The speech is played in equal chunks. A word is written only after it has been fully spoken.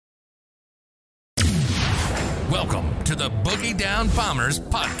Welcome to the Boogie Down Bombers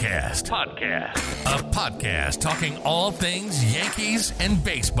podcast. A podcast talking all things Yankees and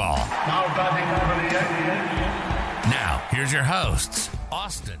baseball. Now batting over the Yankees. Now, here's your hosts,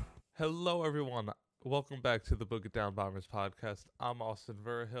 Austin. Hello, everyone. Welcome back to the Boogie Down Bombers podcast. I'm Austin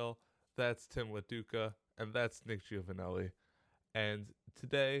Verhill. That's Tim LaDuca, and that's Nick Giovanelli. And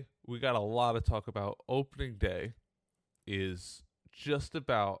today, we got a lot to talk about. Opening day is just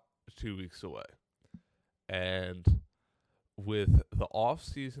about 2 weeks away. And with the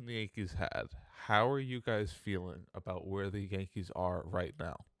offseason the Yankees had, how are you guys feeling about where the Yankees are right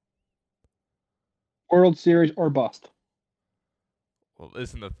now? World Series or bust. Well,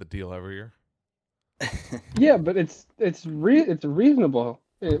 isn't that the deal every year? Yeah, but it's reasonable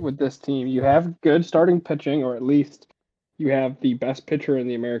with this team. You have good starting pitching, or at least you have the best pitcher in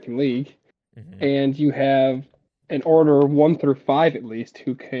the American League, and you have an order 1 through 5 at least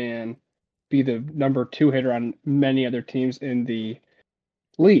who can be the number 2 hitter on many other teams in the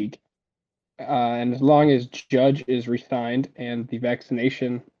league. And as long as Judge is re-signed and the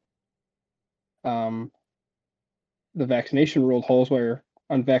vaccination rule holds where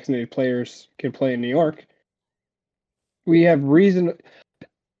unvaccinated players can play in New York, we have reason.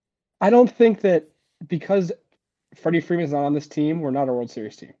 I don't think that because Freddie Freeman's not on this team, we're not a World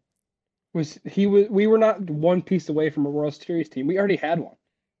Series team. We were not one piece away from a World Series team. We already had one.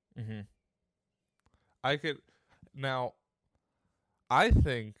 Mm-hmm. I think,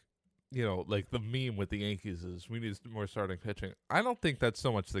 like the meme with the Yankees is we need more starting pitching. I don't think that's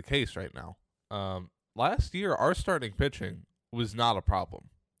so much the case right now. Last year, our starting pitching was not a problem.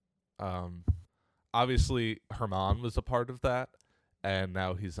 Obviously, Herman was a part of that, and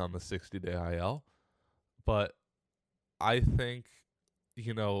now he's on the 60-day IL. But I think,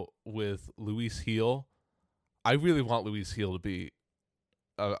 with Luis Gil, I really want Luis Gil to be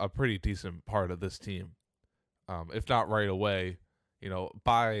a pretty decent part of this team. If not right away,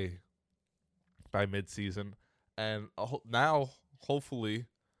 by midseason. And now, hopefully,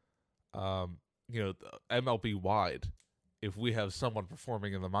 MLB wide, if we have someone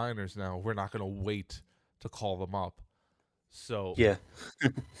performing in the minors now, we're not going to wait to call them up. So yeah,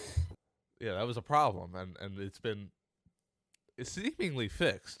 that was a problem, and it's seemingly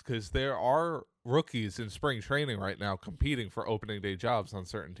fixed because there are rookies in spring training right now competing for opening day jobs on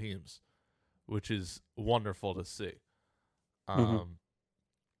certain teams, which is wonderful to see.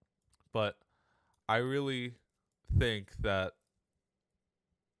 But I really think that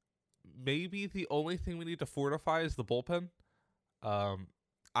maybe the only thing we need to fortify is the bullpen.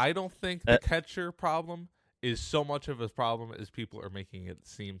 I don't think the catcher problem is so much of a problem as people are making it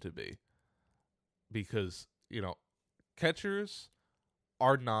seem to be. Because, catchers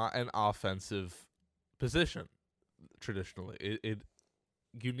are not an offensive position traditionally.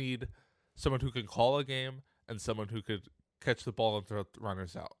 You need someone who can call a game and someone who could catch the ball and throw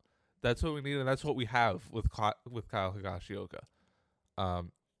runners out. That's what we need, and that's what we have with Kyle Higashioka.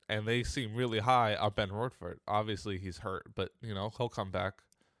 And they seem really high on Ben Roethlisberger. Obviously, he's hurt, but he'll come back.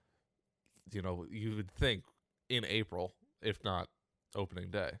 You would think in April, if not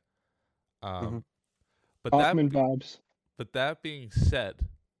opening day. But Hoffman vibes. But that being said,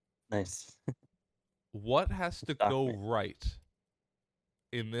 nice. What has to go right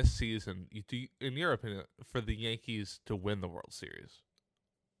in this season, in your opinion, for the Yankees to win the World Series?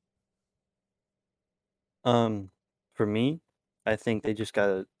 For me, I think they just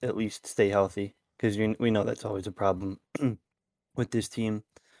gotta at least stay healthy because we know that's always a problem with this team.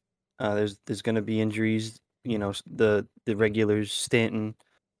 There's gonna be injuries. The regulars, Stanton.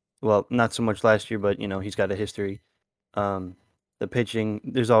 Well, not so much last year, but he's got a history. The pitching,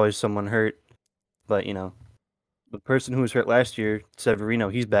 there's always someone hurt, but the person who was hurt last year, Severino,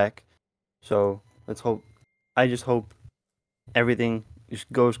 he's back. So let's hope. I just hope everything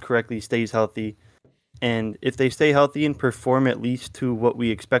just goes correctly, stays healthy, and if they stay healthy and perform at least to what we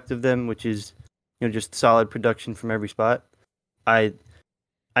expect of them, which is just solid production from every spot. I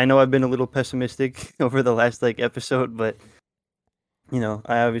know I've been a little pessimistic over the last episode, but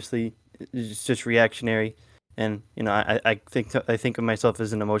I obviously it's just reactionary, and I think of myself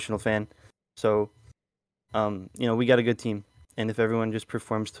as an emotional fan. So, we got a good team, and if everyone just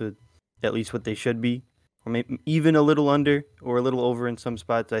performs to at least what they should be, or maybe even a little under or a little over in some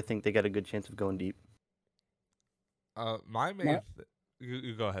spots, I think they got a good chance of going deep.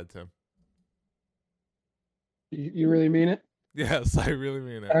 You go ahead, Tim. You really mean it? Yes, I really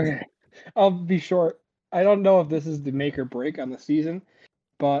mean it. Okay, I'll be short. I don't know if this is the make or break on the season,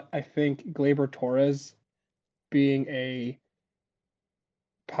 but I think Gleyber Torres being a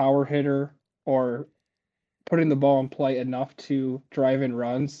power hitter or putting the ball in play enough to drive in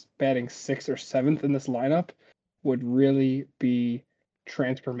runs, batting 6th or 7th in this lineup, would really be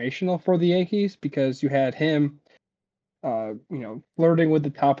transformational for the Yankees because you had him, flirting with the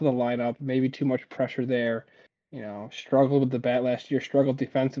top of the lineup, maybe too much pressure there, struggled with the bat last year, struggled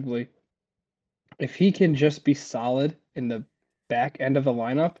defensively. If he can just be solid in the back end of the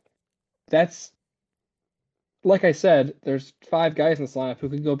lineup, that's like I said, there's 5 guys in this lineup who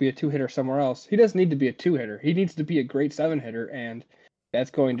could go be a 2-hitter somewhere else. He doesn't need to be a 2-hitter. He needs to be a great 7-hitter, and that's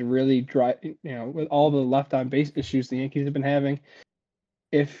going to really drive, with all the left on base issues the Yankees have been having.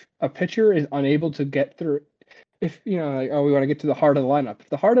 If a pitcher is unable to get through, if, we want to get to the heart of the lineup. If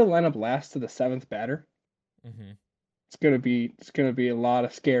the heart of the lineup lasts to the 7th batter, it's going to be a lot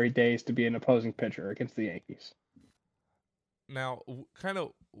of scary days to be an opposing pitcher against the Yankees. Now, kind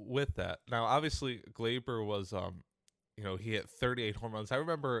of with that, now obviously Glaber was, he hit 38 home runs. I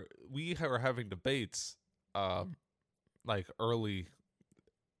remember we were having debates, like early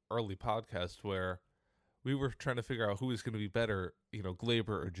podcast where we were trying to figure out who was going to be better, Glaber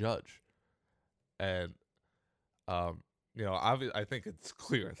or Judge, and I think it's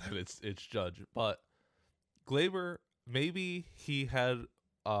clear that it's Judge, but Glaber, maybe he had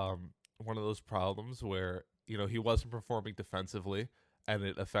one of those problems where he wasn't performing defensively, and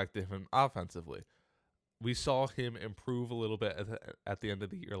it affected him offensively. We saw him improve a little bit at the end of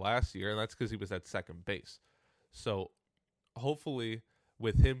the year last year, and that's because he was at second base. So hopefully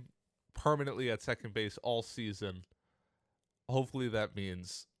with him permanently at second base all season, hopefully that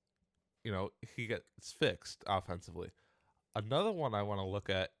means, he gets fixed offensively. Another one I want to look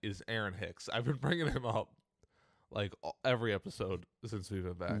at is Aaron Hicks. I've been bringing him up like every episode since we've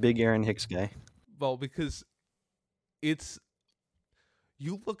been back. Big Aaron Hicks guy. Well, because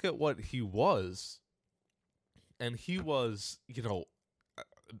you look at what he was, and he was, he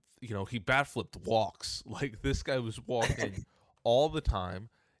bat flipped walks. Like, this guy was walking all the time.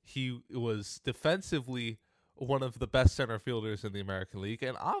 He was defensively one of the best center fielders in the American League,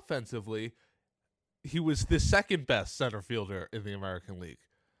 and offensively, he was the second best center fielder in the American League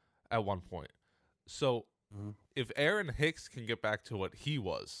at one point. So, if Aaron Hicks can get back to what he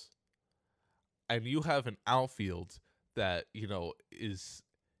was, and you have an outfield that, is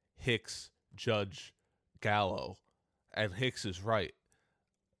Hicks, Judge, Gallo, and Hicks is right,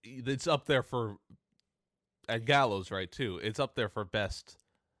 it's up there for, and Gallo's right too, it's up there for best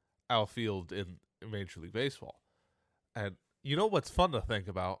outfield in Major League Baseball. And what's fun to think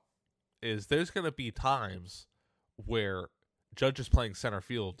about is there's going to be times where Judge is playing center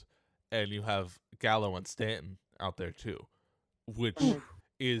field and you have Gallo and Stanton out there too, which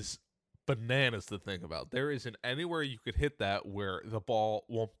is bananas to think about. There isn't anywhere you could hit that where the ball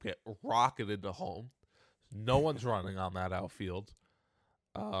won't get rocketed to home. No one's running on that outfield.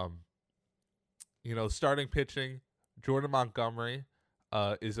 Starting pitching, Jordan Montgomery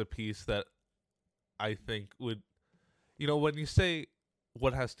is a piece that I think would, when you say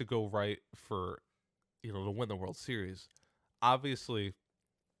what has to go right for, to win the World Series, obviously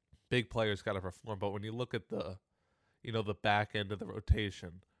big players got to perform, but when you look at the, the back end of the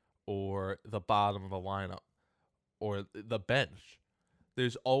rotation or the bottom of the lineup or the bench,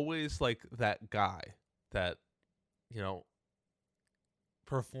 there's always like that guy that,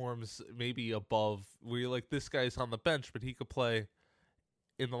 performs maybe above where you're like, this guy's on the bench, but he could play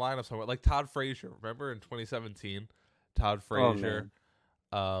in the lineup somewhere. Like Todd Frazier. Remember in 2017, Todd Frazier.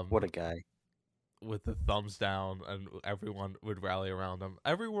 What a guy. With the thumbs down, and everyone would rally around him.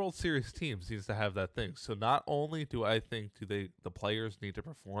 Every World Series team seems to have that thing. So not only do I think the players need to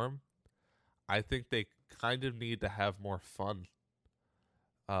perform, I think they kind of need to have more fun.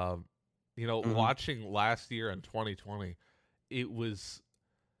 Watching last year in 2020, it was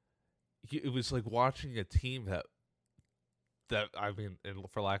like watching a team that I mean,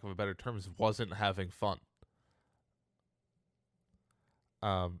 for lack of a better terms, wasn't having fun.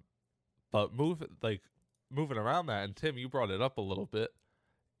 But moving around that, and Tim, you brought it up a little bit,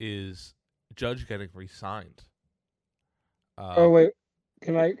 is Judge getting re-signed. Wait,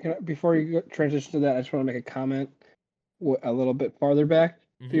 can I before you transition to that, I just want to make a comment a little bit farther back.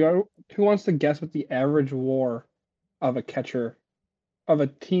 Mm-hmm. Who wants to guess what the average WAR of a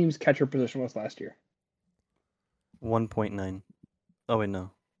team's catcher position was last year? 1.9. Oh wait,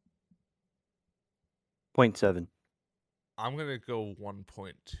 no. 0.7. I'm gonna go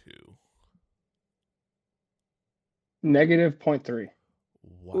 1.2. Negative 0.3.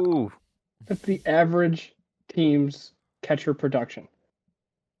 Wow. Ooh. That's the average team's catcher production.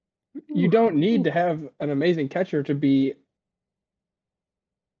 You don't need to have an amazing catcher to be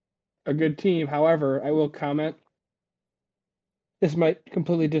a good team. However, I will comment, this might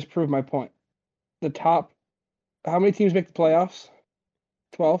completely disprove my point. How many teams make the playoffs?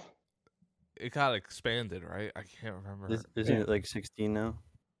 12? it got expanded, right? I can't remember. Isn't it like 16 now?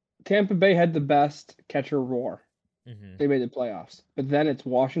 Tampa Bay had the best catcher roar. Mm-hmm. They made the playoffs. But then it's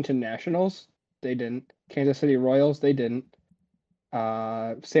Washington Nationals. They didn't. Kansas City Royals. They didn't.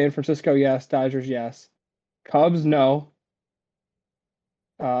 San Francisco, yes. Dodgers, yes. Cubs, no.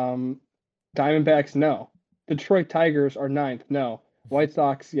 Diamondbacks, no. Detroit Tigers are ninth, no. White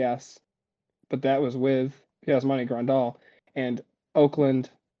Sox, yes. But that was with Yasmani Grandal. And Oakland,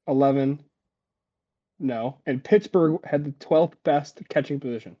 11, no. And Pittsburgh had the 12th best catching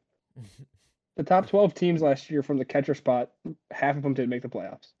position. The top 12 teams last year from the catcher spot, half of them didn't make the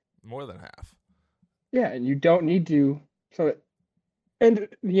playoffs. More than half. Yeah, and you don't need to. And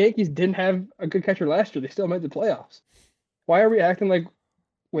the Yankees didn't have a good catcher last year. They still made the playoffs. Why are we acting like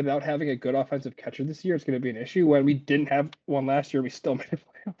without having a good offensive catcher this year, it's going to be an issue when we didn't have one last year? We still made a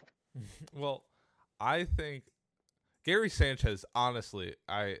playoff. Well, I think Gary Sanchez, honestly,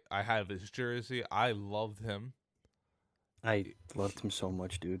 I have his jersey. I loved him. I loved him so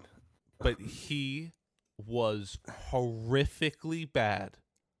much, dude. But he was horrifically bad.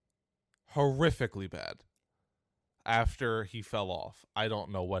 Horrifically bad. After he fell off. I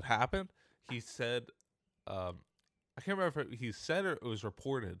don't know what happened. He said, I can't remember if he said or it was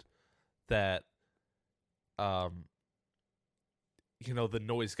reported that, the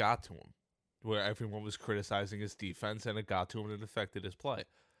noise got to him, where everyone was criticizing his defense and it got to him and it affected his play.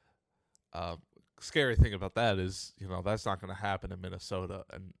 Scary thing about that is, that's not going to happen in Minnesota,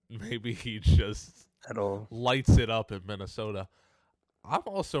 and maybe he just At all. lights it up in Minnesota. I'm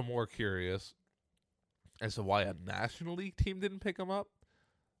also more curious as to why a National League team didn't pick him up.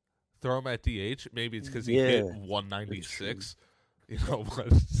 Throw him at DH. Maybe it's because he hit 196.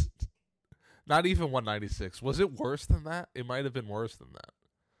 But not even 196. Was it worse than that? It might have been worse than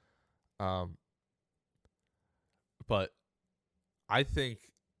that. But I think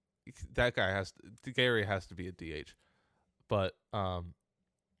that Gary has to be a DH. But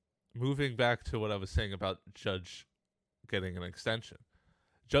moving back to what I was saying about Judge getting an extension,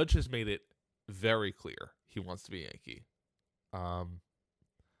 Judge has made it very clear he wants to be Yankee.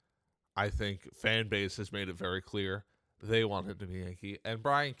 I think fan base has made it very clear they want him to be Yankee, and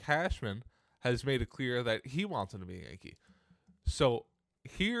Brian Cashman has made it clear that he wants him to be Yankee. So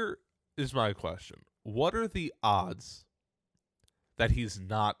here is my question: what are the odds that he's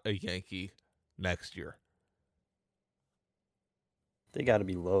not a Yankee next year? They got to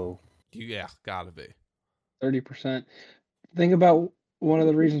be low. Yeah, gotta be 30%. Think about one of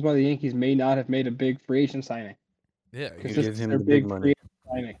the reasons why the Yankees may not have made a big free agent signing. Yeah, Because give him the big money. free agent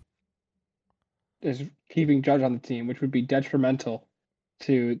signing is keeping Judge on the team, which would be detrimental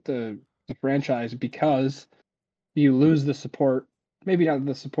to the franchise because you lose the support. Maybe not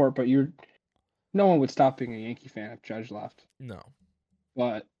the support, but no one would stop being a Yankee fan if Judge left. no.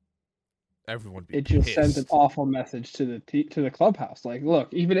 But Everyone be it just sends an pissed. awful message to the clubhouse. Like,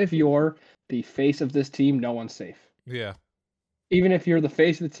 look, even if you're the face of this team, no one's safe. Yeah, Even if you're the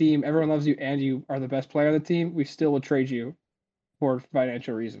face of the team, everyone loves you, and you are the best player on the team, we still will trade you for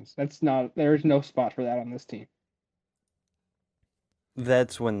financial reasons. There is no spot for that on this team.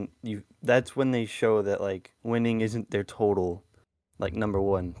 That's when they show that like winning isn't their total like number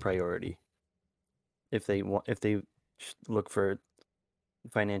one priority. If they look for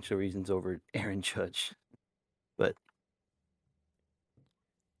financial reasons over Aaron Judge. But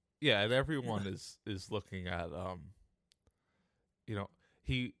yeah, and everyone is looking at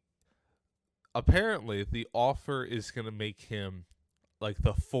he apparently the offer is going to make him like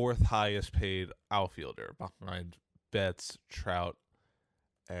the fourth highest paid outfielder behind Betts, Trout,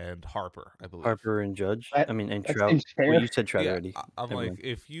 and Harper, I believe. Harper and Judge. And That Trout. seems fair. Well, you said Trout Yeah, already. I'm Never like, mind.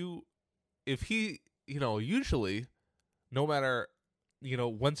 if he, usually, no matter,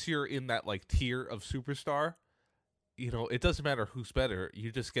 once you're in that like tier of superstar, it doesn't matter who's better.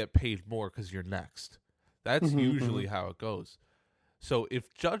 You just get paid more because you're next. That's usually how it goes. So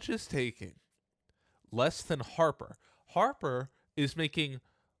if Judge is taking less than Harper is making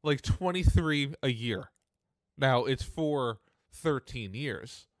like 23 a year. Now it's for 13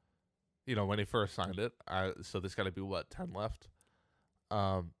 years. When he first signed it. So there's got to be 10 left.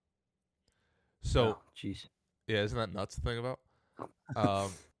 So jeez. yeah, isn't that nuts to think about?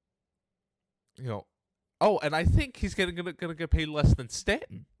 Oh, and I think he's gonna get paid less than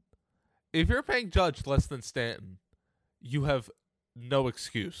Stanton. If you're paying Judge less than Stanton, you have no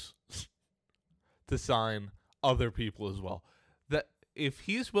excuse to sign other people as well. That if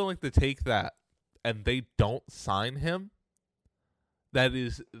he's willing to take that and they don't sign him,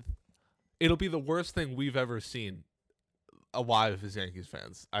 it'll be the worst thing we've ever seen alive as Yankees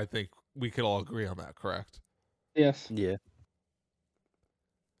fans. I think we could all agree on that, correct? Yes. Yeah.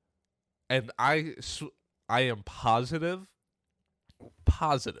 And I am positive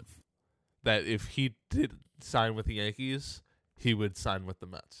that if he did sign with the Yankees, he would sign with the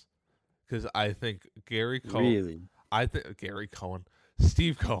Mets. Because I think Really?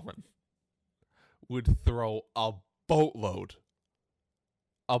 Steve Cohen would throw a boatload.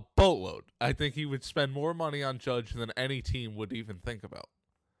 I think he would spend more money on Judge than any team would even think about.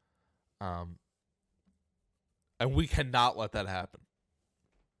 And we cannot let that happen.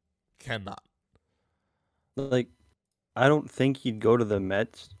 Cannot. Like, I don't think he'd go to the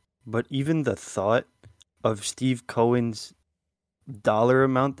Mets, but even the thought of Steve Cohen's dollar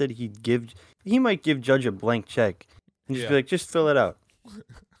amount that he might give Judge a blank check and just be like, just fill it out.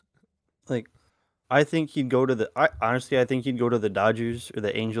 Like, I think he'd go to I think he'd go to the Dodgers or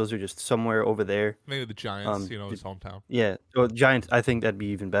the Angels or just somewhere over there. Maybe the Giants, his hometown. Yeah. Or Giants, I think that'd be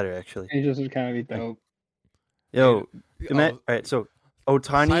even better, actually. Angels would kind of be dope. All right, so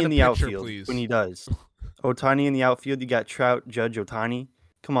Ohtani in the outfield please. When he does. Ohtani in the outfield, you got Trout, Judge, Ohtani.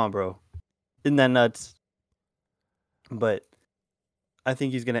 Come on, bro. Isn't that nuts? But I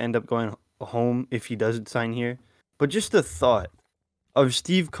think he's going to end up going home if he doesn't sign here. But just the thought of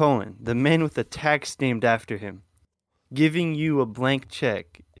Steve Cohen, the man with the tax named after him, giving you a blank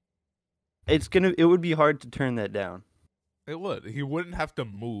check, it would be hard to turn that down. It would. He wouldn't have to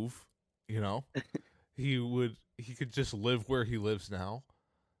move, He could just live where he lives now.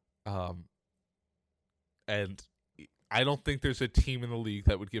 And I don't think there's a team in the league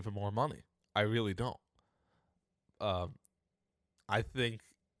that would give him more money. I really don't. I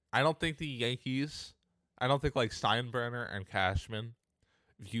don't think the Yankees, I don't think like Steinbrenner and Cashman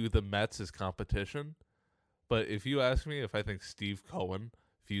view the Mets as competition. But if you ask me if I think Steve Cohen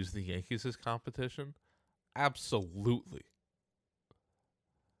views the Yankees as competition, absolutely.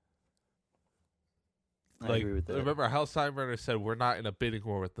 I agree with that. Remember how Steinbrenner said we're not in a bidding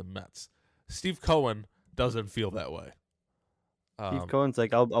war with the Mets. Steve Cohen doesn't feel that way. Steve Cohen's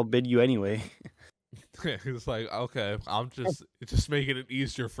like, I'll bid you anyway. He's like, okay, I'm just making it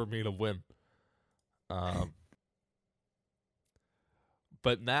easier for me to win.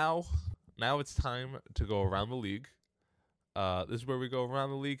 But now it's time to go around the league. This is where we go around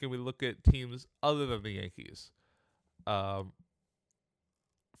the league and we look at teams other than the Yankees.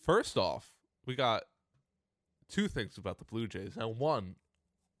 First off, we got two things about the Blue Jays, and one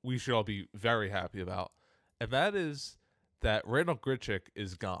we should all be very happy about, and that is that Randall Grichuk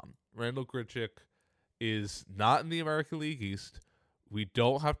is gone. Randall Grichuk is not in the American League East. We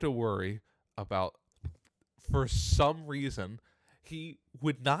don't have to worry about, for some reason, he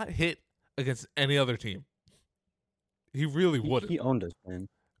would not hit against any other team. He really wouldn't. He owned us, man.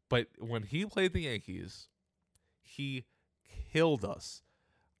 But when he played the Yankees, he killed us.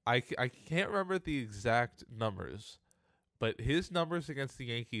 I can't remember the exact numbers, but his numbers against the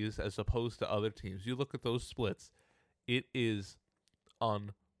Yankees as opposed to other teams, you look at those splits, it is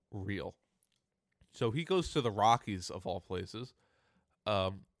unreal. So he goes to the Rockies, of all places,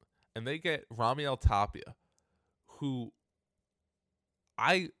 and they get Ramiel Tapia, who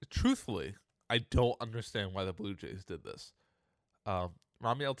truthfully, I don't understand why the Blue Jays did this.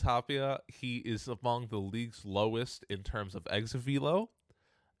 Ramiel Tapia, he is among the league's lowest in terms of exit velo,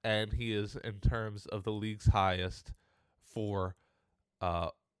 and he is in terms of the league's highest for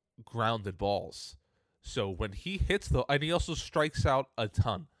grounded balls. So when he hits and he also strikes out a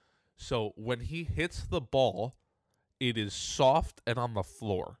ton. So when he hits the ball, it is soft and on the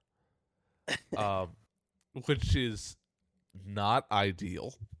floor, which is not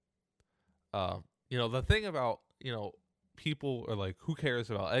ideal. The thing about, people are like, who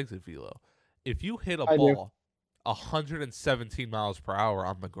cares about exit velo? If you hit a ball 117 miles per hour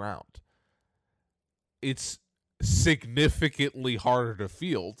on the ground, it's significantly harder to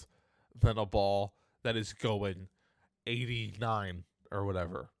field than a ball that is going 89 or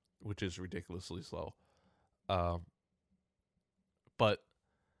whatever, which is ridiculously slow. But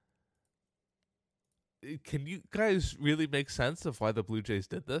can you guys really make sense of why the Blue Jays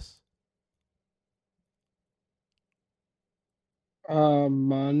did this?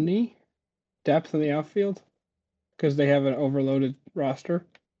 Money, depth in the outfield, because they have an overloaded roster.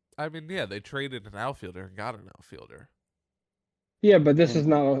 I mean, yeah, they traded an outfielder and got an outfielder. Yeah, but this is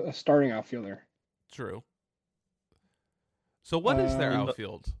not a starting outfielder. True. So what is their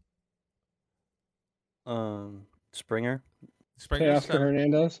outfield? Springer. Oscar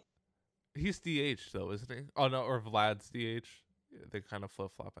Hernandez. He's DH though, isn't he? Oh no, or Vlad's DH. Yeah, they kind of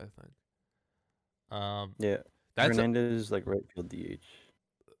flip flop, I think. Yeah. Hernandez is like right field DH.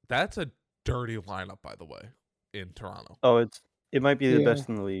 That's a dirty lineup, by the way, in Toronto. Oh, it might be the best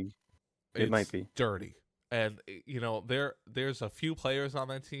in the league. It might be dirty. And there's a few players on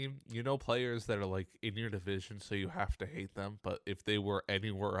that team. Players that are like in your division, so you have to hate them. But if they were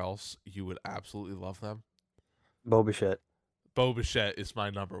anywhere else, you would absolutely love them. Bo Bichette. Bo Bichette is my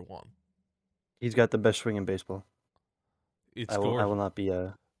number one. He's got the best swing in baseball. It's I will not be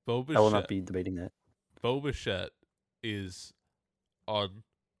Bo Bichette, I will not be debating that. Bo Bichette is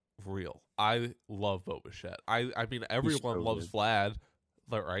unreal. I love Bo Bichette. I mean, everyone so loves good. Vlad,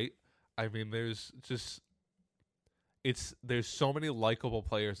 right? I mean, there's so many likable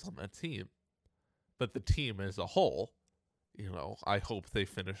players on that team, but the team as a whole, I hope they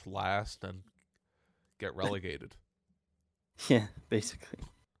finish last and get relegated. Yeah, basically.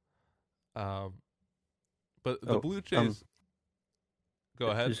 But the Blue Jays. Go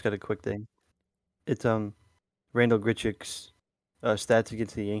ahead. Just got a quick thing. It's Randall Grichuk's stats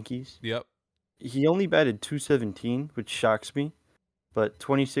against the Yankees. Yep. He only batted .217, which shocks me, but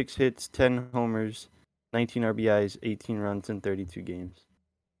 26 hits, 10 homers, 19 RBIs, 18 runs in 32 games.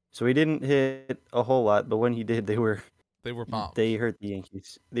 So he didn't hit a whole lot, but when he did, they were bombs. They hurt the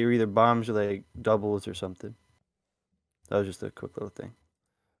Yankees. They were either bombs or like doubles or something. That was just a quick little thing.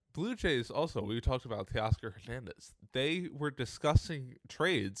 Blue Jays also, we talked about Teoscar Hernandez. They were discussing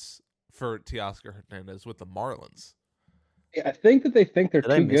trades for Teoscar Hernandez with the Marlins. Yeah, I think that they think they're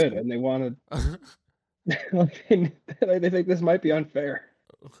Did I too miss good, it? and they want to. They think this might be unfair.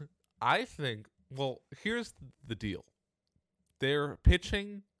 I think. Well, here's the deal. Their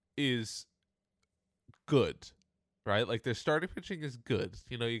pitching is good, right? Like their starting pitching is good.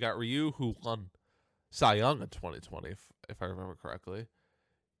 You got Ryu, who won Cy Young in 2020, if I remember correctly.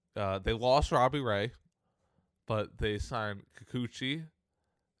 They lost Robbie Ray, but they signed Kikuchi,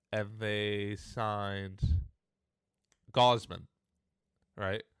 and they signed Gosman,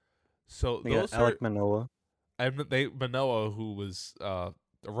 right? So They those got Alec Manoah. and Manoah, who was a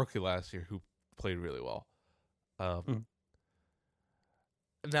rookie last year, who played really well.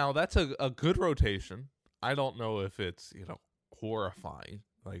 Now that's a good rotation. I don't know if it's horrifying.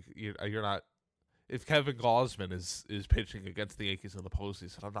 Like you're not. If Kevin Gosman is pitching against the Yankees in the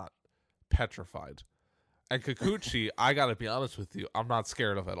postseason, I'm not petrified. And Kikuchi, I gotta be honest with you, I'm not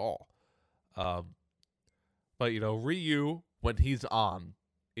scared of at all. But Ryu, when he's on,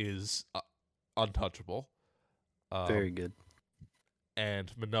 is untouchable. Very good.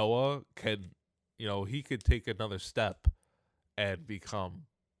 And Manoah can, he could take another step and become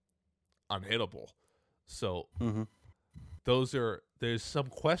unhittable. So there's some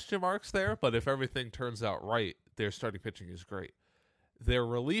question marks there, but if everything turns out right, their starting pitching is great. Their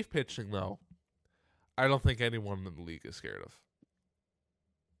relief pitching, though, I don't think anyone in the league is scared of.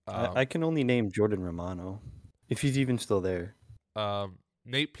 I can only name Jordan Romano, if he's even still there.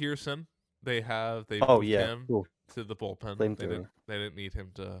 Nate Pearson, they moved him to the bullpen. They didn't need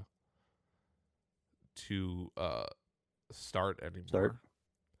him to start anymore.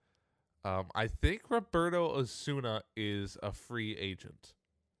 I think Roberto Osuna is a free agent.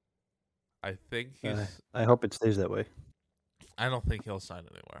 I think he's. I hope it stays that way. I don't think he'll sign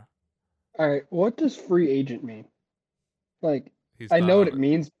anywhere. All right, what does free agent mean? Like, He's I not know what on it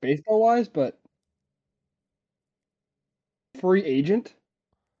means baseball-wise, but free agent?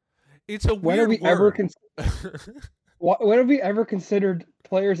 It's a When weird have we word. when have we ever considered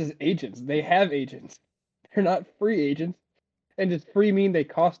players as agents? They have agents. They're not free agents. And does free mean they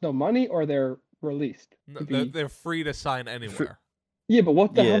cost no money or they're released? They're free to sign anywhere. Yeah, but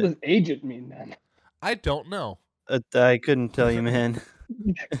what the hell does agent mean then? I don't know. I couldn't tell you, man.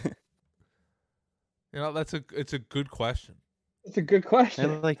 It's a good question. It's a good question.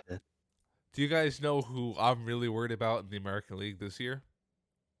 I like that. Do you guys know who I'm really worried about in the American League this year?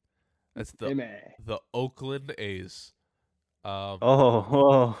 That's the Oakland A's.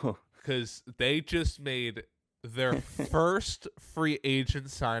 Because they just made their first free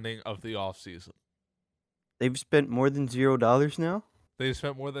agent signing of the offseason. They've spent more than $0 now? They've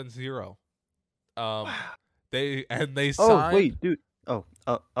spent more than $0. They signed. Oh wait, dude. Oh,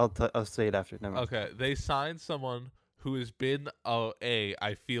 I'll say it after. Never mind. Okay, they signed someone who has been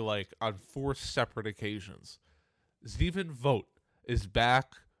I feel like on 4 separate occasions. Stephen Vogt is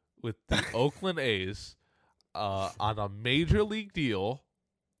back with the Oakland A's on a major league deal.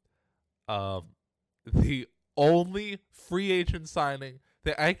 The only free agent signing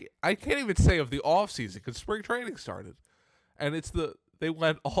that I can't even say of the offseason because spring training started. And they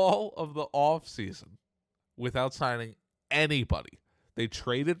went all of the offseason without signing anybody. They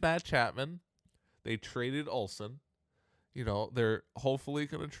traded Matt Chapman. They traded Olsen. They're hopefully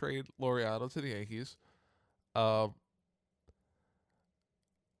going to trade Laureano to the Yankees. I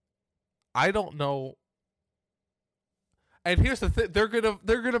don't know. And here's the thing: they're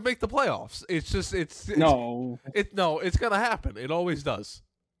gonna make the playoffs. It's gonna happen. It always does.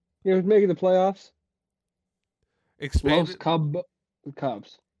 You know who's making the playoffs? Expanded.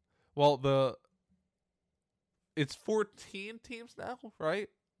 Cubs. Well, it's 14 teams now, right?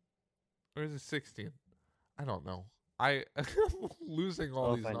 Or is it 16? I don't know. I'm losing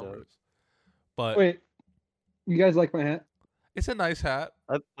all these numbers. But wait, you guys like my hat? It's a nice hat.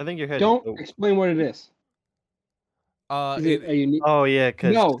 I think your head. Don't explain what it is. Is it a unique? Oh yeah,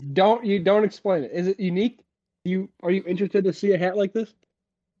 no, don't explain it. Is it unique? Are you interested to see a hat like this?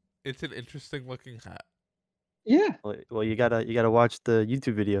 It's an interesting looking hat. Yeah. Well, you gotta watch the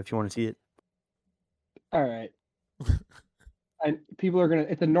YouTube video if you want to see it. All right. And people are gonna.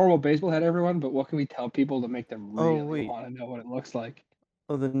 It's a normal baseball hat, everyone. But what can we tell people to make them really want to know what it looks like?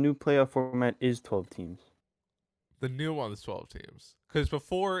 Oh, the new playoff format is 12 teams. The new one is 12 teams. Because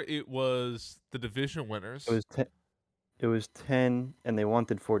before it was the division winners. It was 10, and they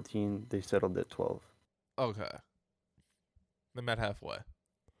wanted 14. They settled at 12. Okay. They met halfway.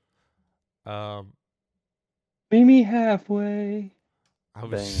 Meet me halfway. I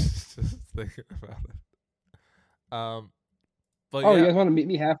was just thinking about it. But you guys want to meet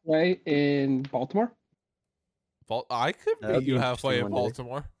me halfway in Baltimore? I could meet you halfway in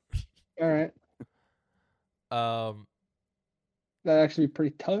Baltimore. All right. That'd actually be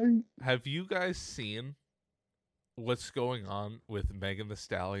pretty tight. Have you guys seen what's going on with Megan Thee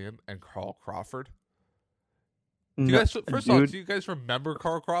Stallion and Carl Crawford? Do you guys remember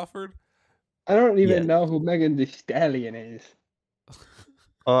Carl Crawford? I don't even know who Megan Thee Stallion is.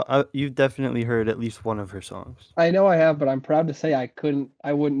 You've definitely heard at least one of her songs. I know I have, but I'm proud to say I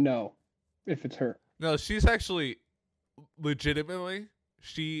wouldn't know if it's her. No, she's actually legitimately,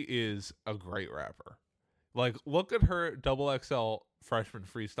 she is a great rapper. Like, look at her XXL freshman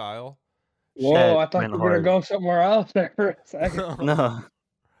freestyle. Whoa, I thought you were going to go somewhere else there for a second. No.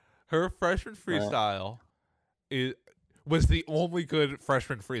 Her freshman freestyle was the only good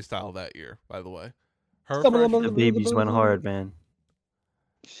freshman freestyle that year, by the way. The babies went hard, man.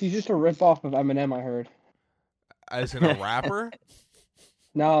 She's just a ripoff of Eminem, I heard. As in a rapper?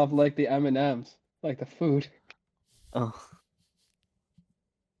 No, of like the M&Ms, like the food. Oh.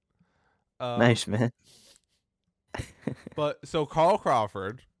 Nice, man. But so Carl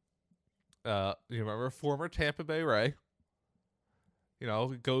Crawford, you remember former Tampa Bay Ray? You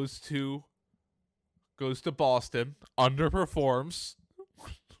know, goes to Boston, underperforms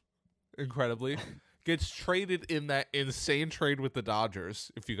incredibly, gets traded in that insane trade with the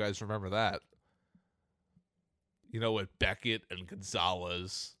Dodgers, if you guys remember that. You know, with Beckett and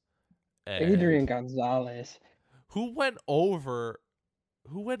Gonzalez. And Adrian Gonzalez. Who went over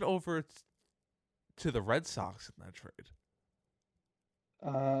to the Red Sox in that trade?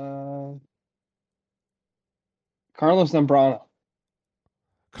 Carlos Zambrano.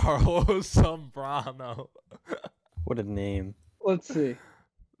 Carlos Zambrano. What a name. Let's see.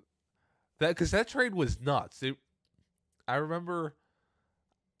 Because that trade was nuts. I remember.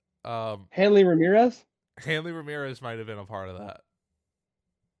 Hanley Ramirez. Hanley Ramirez might have been a part of that.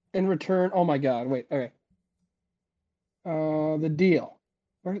 In return, oh my God! Wait, okay. The deal.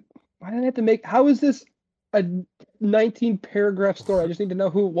 Why did I have to make? How is this a 19-paragraph story? I just need to know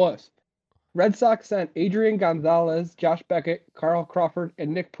who it was. Red Sox sent Adrian Gonzalez, Josh Beckett, Carl Crawford,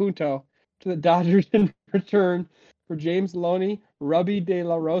 and Nick Punto to the Dodgers in return for James Loney, Robbie De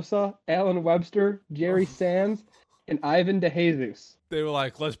La Rosa, Alan Webster, Jerry Sands, and Ivan DeJesus. They were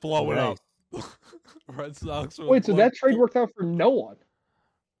like, let's blow it up. Red Sox. Wait, so that trade worked out for no one?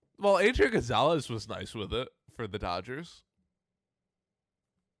 Well, Adrian Gonzalez was nice with it for the Dodgers.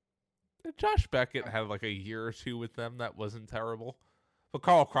 And Josh Beckett had like a year or two with them that wasn't terrible. But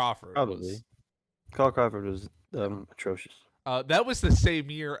Carl Crawford was atrocious. That was the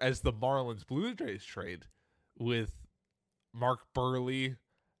same year as the Marlins Blue Jays trade with Mark Burley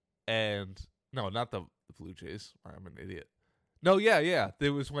and no, not the Blue Jays. I'm an idiot. No, yeah. It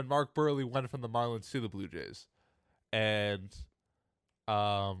was when Mark Burley went from the Marlins to the Blue Jays. And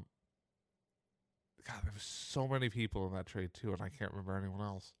God, there was so many people in that trade too, and I can't remember anyone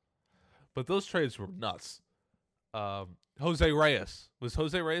else. But those trades were nuts. Jose Reyes. Was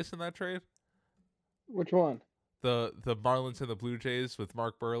Jose Reyes in that trade? Which one? The Marlins and the Blue Jays with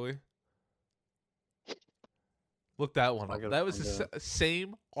Mark Burley. Look that one up. That was the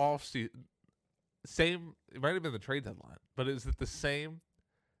same offseason. Same. It might have been the trade deadline, but it was at the same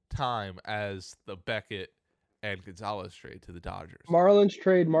time as the Beckett and Gonzalez trade to the Dodgers. Marlins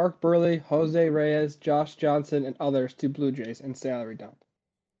trade Mark Burley, Jose Reyes, Josh Johnson, and others to Blue Jays and salary dump.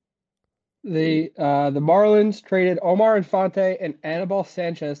 The Marlins traded Omar Infante and Anibal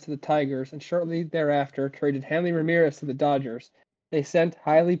Sanchez to the Tigers, and shortly thereafter traded Hanley Ramirez to the Dodgers. They sent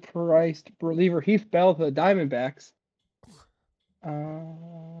highly priced reliever Heath Bell to the Diamondbacks.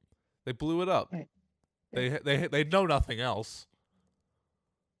 They blew it up. They know nothing else.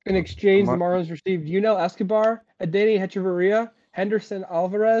 In exchange, the Mar- Marlins received Yunel Escobar, Adeiny Hechavarria, Henderson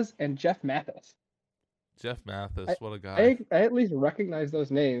Alvarez, and Jeff Mathis. Jeff Mathis, what a guy. I at least recognize those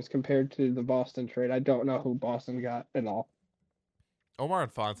names compared to the Boston trade. I don't know who Boston got at all. Omar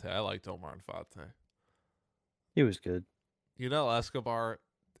Infante, I liked Omar Infante. He was good. Escobar,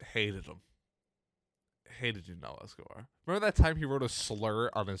 hated him. Hated Escobar. Remember that time he wrote a slur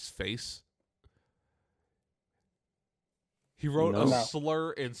on his face? He wrote a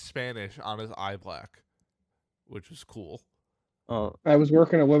slur in Spanish on his eye black, which was cool. Oh, I was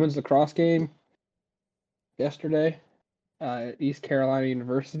working a women's lacrosse game yesterday at East Carolina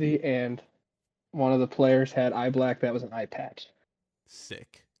University, and one of the players had eye black that was an eye patch.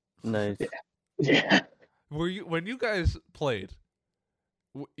 Sick. nice. Yeah. Were you when you guys played?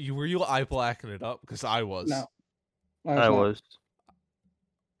 Were you eye blacking it up? Because I was. No. I was.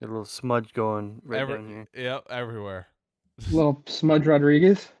 Got a little smudge going right down here. Yep, everywhere. Little Smudge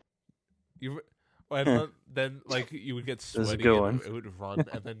Rodriguez. Then like you would get This is a sweaty good and one. it would run,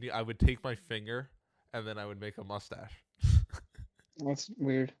 and then I would take my finger and then I would make a mustache. That's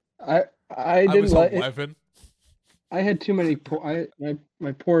weird. I I didn't was like it. 11. I had too many.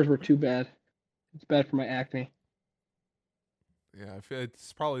 My pores were too bad. It's bad for my acne. Yeah, I feel it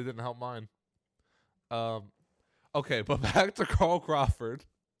probably didn't help mine. Okay, but back to Carl Crawford.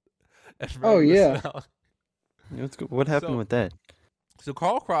 And Oh, yeah. What happened with that? So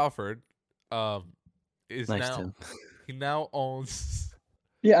Carl Crawford, is Nice, now Tim. he now owns.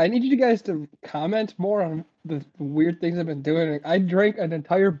 Yeah, I need you guys to comment more on the weird things I've been doing. I drank an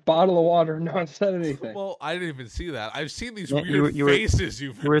entire bottle of water and no one said anything. Well, I didn't even see that. I've seen these Yeah, weird you were- faces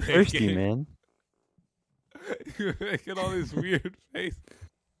you've been You were making. thirsty, man. You're making all these weird faces.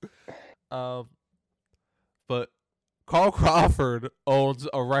 But Carl Crawford owns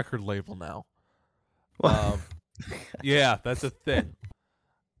a record label now. Yeah, that's a thing.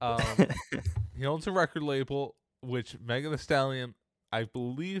 He owns a record label, which Megan Thee Stallion, I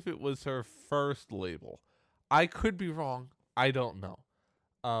believe it was her first label. I could be wrong. I don't know.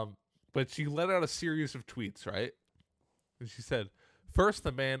 But she let out a series of tweets, right? And she said, first,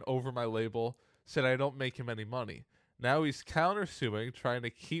 the man over my label said I don't make him any money. Now he's countersuing, trying to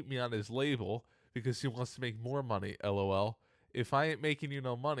keep me on his label because he wants to make more money, LOL. If I ain't making you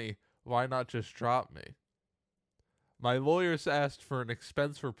no money, why not just drop me? My lawyers asked for an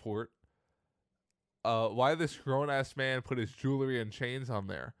expense report. Why this grown-ass man put his jewelry and chains on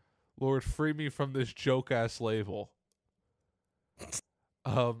there? Lord, free me from this joke-ass label.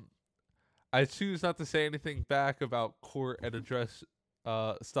 I choose not to say anything back about court and address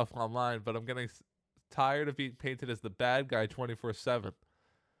stuff online, but I'm getting tired of being painted as the bad guy 24/7.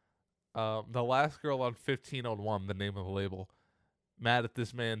 The last girl on 1501, the name of the label, mad at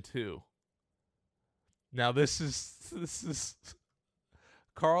this man too. Now this is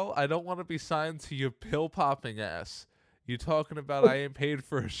Carl, I don't want to be signed to your pill popping ass. You talking about I ain't paid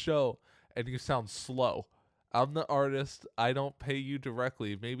for a show and you sound slow. I'm the artist. I don't pay you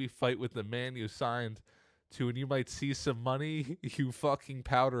directly. Maybe fight with the man you signed to and you might see some money, you fucking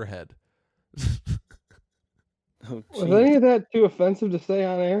powderhead. Oh, Was gee. any of that too offensive to say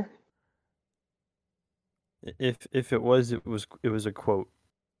on air? If it was a quote.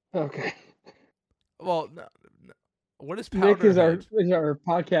 Okay. Well, no. What is Nick is powderhead? our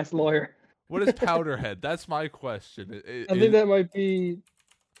podcast lawyer. What is powderhead? That's my question. I think that might be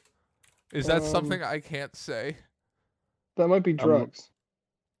Is that something I can't say? drugs.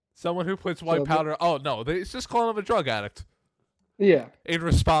 Someone who puts white So powder. Oh no, it's just calling him a drug addict. Yeah. In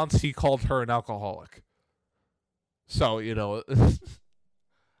response, he called her an alcoholic. So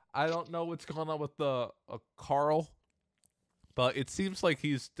I don't know what's going on with the Carl, but it seems like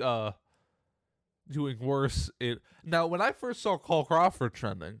he's doing worse. Now, when I first saw Carl Crawford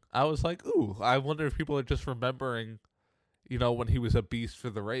trending, I was like, "Ooh, I wonder if people are just remembering, when he was a beast for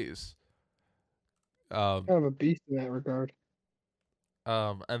the Rays." Kind of a beast in that regard.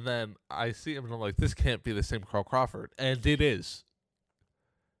 And then I see him and I'm like, this can't be the same Carl Crawford. And it is.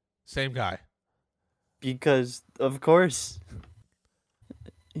 Same guy. Because of course.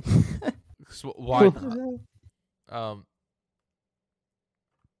 So why not?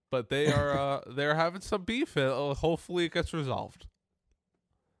 But they are they're having some beef. Hopefully it gets resolved.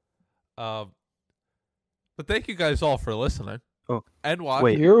 But thank you guys all for listening. Oh, and watching.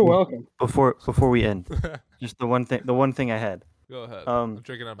 wait. You're welcome. Before we end, just the one thing I had. Go ahead. I'm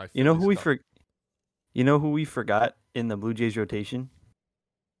drinking out my Phillies You know who cup. You know who we forgot in the Blue Jays rotation?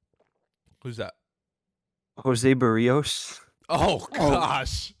 Who's that? Jose Barrios. Oh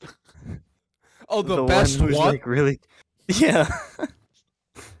gosh. Oh, the one best who's one. like really, yeah.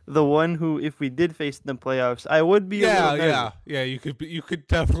 The one who, if we did face in the playoffs, I would be. Yeah. You could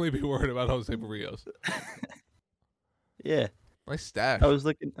definitely be worried about Jose Barrios. Yeah. Nice stash. I was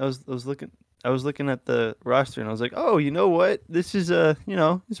looking at the roster and I was like, oh, you know what? This is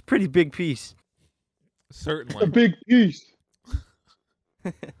it's a pretty big piece. Certainly. A big piece.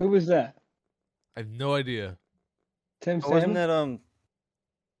 Who was that? I have no idea. Tim Wasn't Salmon?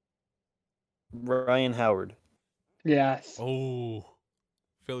 that Ryan Howard? Yes. Oh,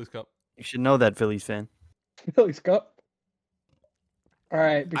 Phillies Cup. You should know that, Phillies fan. Phillies Cup. All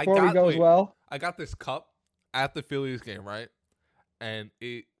right, before we go as well. I got this cup at the Phillies game, right? And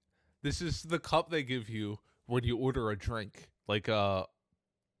this is the cup they give you when you order a drink, like the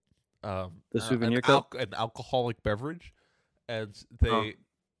souvenir cup, an alcoholic beverage, and they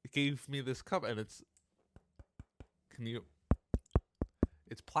gave me this cup, and it's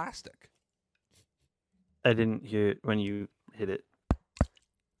plastic. I didn't hear it when you hit it.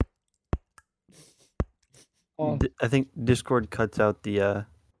 I think Discord cuts out the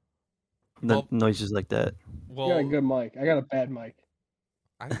noises like that. Well, You got a good mic. I got a bad mic.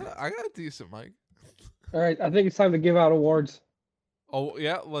 I got a decent mic. All right, I think it's time to give out awards. Oh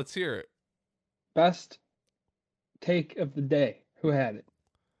yeah, let's hear it. Best take of the day. Who had it?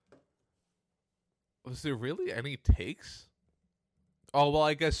 Was there really any takes? Oh well,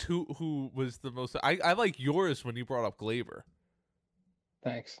 I guess who was the most? I like yours when you brought up Glaber.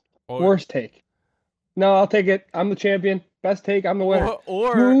 Thanks. Or, Worst take. No, I'll take it. I'm the champion. Best take. I'm the winner.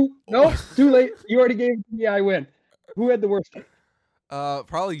 No, too late. You already gave it to me. I win. Who had the worst take?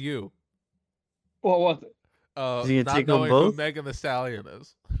 Probably you. What was it? Is he gonna Not take on knowing both? who Megan Thee Stallion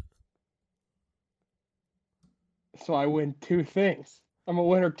is. So I win 2 things. I'm a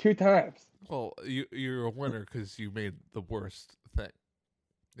winner 2 times. Well, you're a winner because you made the worst thing.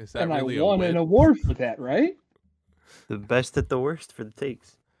 Is that And really I won a win? an award for that, right? The best at the worst for the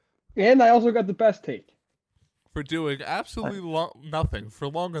takes. And I also got the best take. For doing absolutely nothing for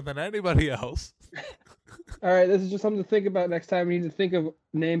longer than anybody else. All right, this is just something to think about next time. We need to think of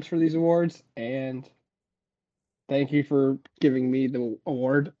names for these awards. And thank you for giving me the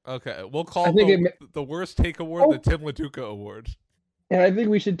award. Okay, we'll call the worst take award the Tim LaDuca Award. And I think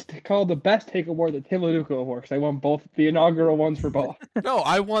we should call the best take award the Tim LaDuca Award because I won both the inaugural ones for both. No,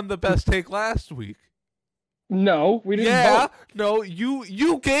 I won the best take last week. No, we didn't. Yeah, vote. no,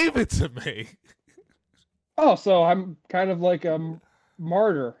 you gave it to me. Oh, so I'm kind of like a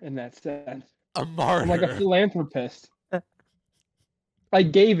martyr in that sense. A martyr. I'm like a philanthropist. I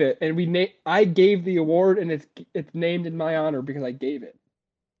gave it, and I gave the award, and it's named in my honor because I gave it.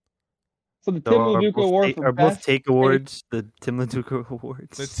 So the Tim LaDuca Award for best both take awards the Tim LaDuca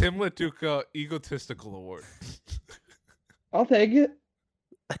Awards. The Tim LaDuca Egotistical Award. I'll take it.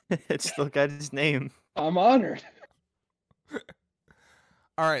 It's still got his name. I'm honored.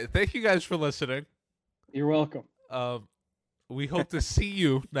 All right, thank you guys for listening. You're welcome. We hope to see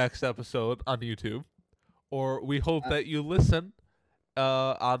you next episode on YouTube, or we hope that you listen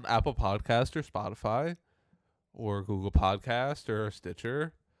on Apple Podcast or Spotify or Google Podcast or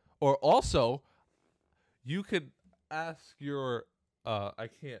Stitcher, or also you could ask your I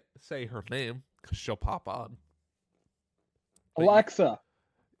can't say her name because she'll pop on. But Alexa.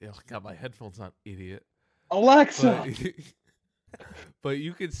 I got my headphones on, idiot. Alexa. But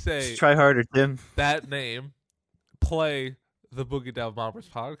you could say, just try harder, Tim. That name, play the Boogie Down Bombers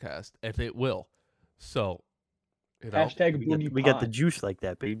podcast, and it will. So, Hashtag Boogie Pod. We got the juice like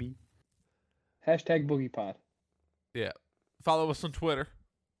that, baby. Hashtag Boogie Pod. Yeah. Follow us on Twitter.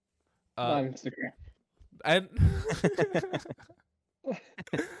 On Instagram. And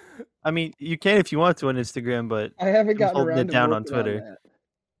I mean, you can if you want to on Instagram, but I haven't gotten holding around it down to on Twitter. that.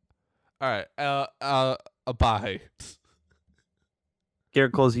 All right. Bye.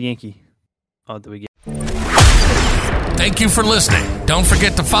 Garrett Cole's a Yankee. Oh, do we get? Thank you for listening. Don't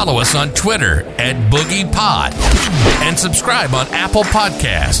forget to follow us on Twitter @BoogiePod and subscribe on Apple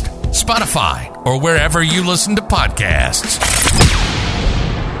Podcast, Spotify, or wherever you listen to podcasts.